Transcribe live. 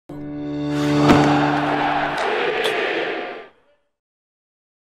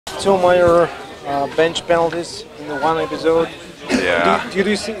two minor bench penalties in the one episode. Yeah. Do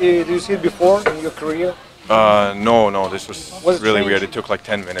you see it before in your career? No. This was really strange? weird. It took like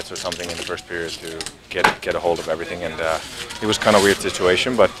 10 minutes or something in the first period to get a hold of everything, and it was kind of a weird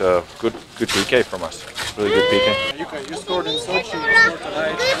situation. But good PK from us. Really good PK. Yuka, you scored in Sochi. You scored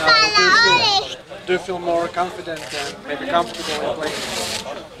tonight. Now, do you feel more confident and maybe comfortable in playing?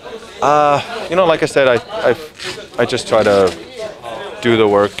 Like I said, I just try to do the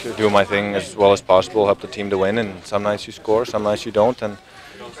work, do my thing as well as possible, help the team to win. And some nights you score, some nights you don't. And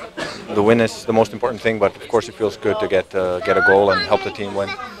the win is the most important thing. But of course, it feels good to get a goal and help the team win.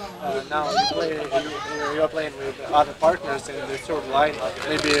 Now you are playing with other partners in the third line.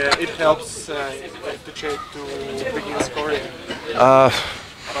 Maybe it helps to begin scoring.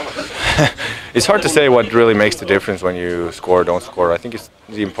 It's hard to say what really makes the difference when you score or don't score. I think it's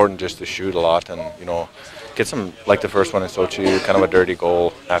important just to shoot a lot and get some, like the first one in Sochi, kind of a dirty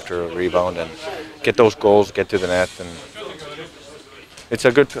goal after a rebound, and get those goals, get to the net, and it's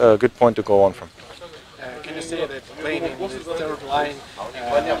a good point to go on from. Can you say that playing in the third line,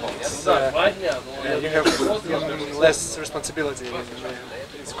 you have less responsibility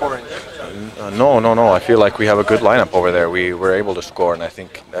in scoring? No. I feel like we have a good lineup over there. We were able to score, and I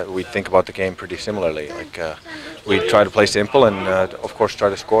think that we think about the game pretty similarly. Like we try to play simple and, of course, try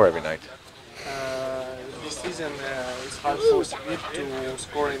to score every night. This season it's hard for Sibiri to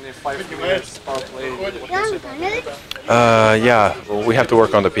score in a 5 minutes power play. What do you say about that? Yeah, well, we have to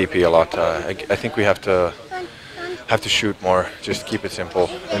work on the PP a lot. I think we have to shoot more. Just keep it simple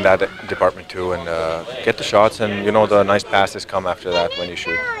in that department too, and get the shots. And the nice passes come after that when you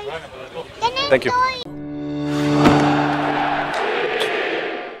shoot. Thank you.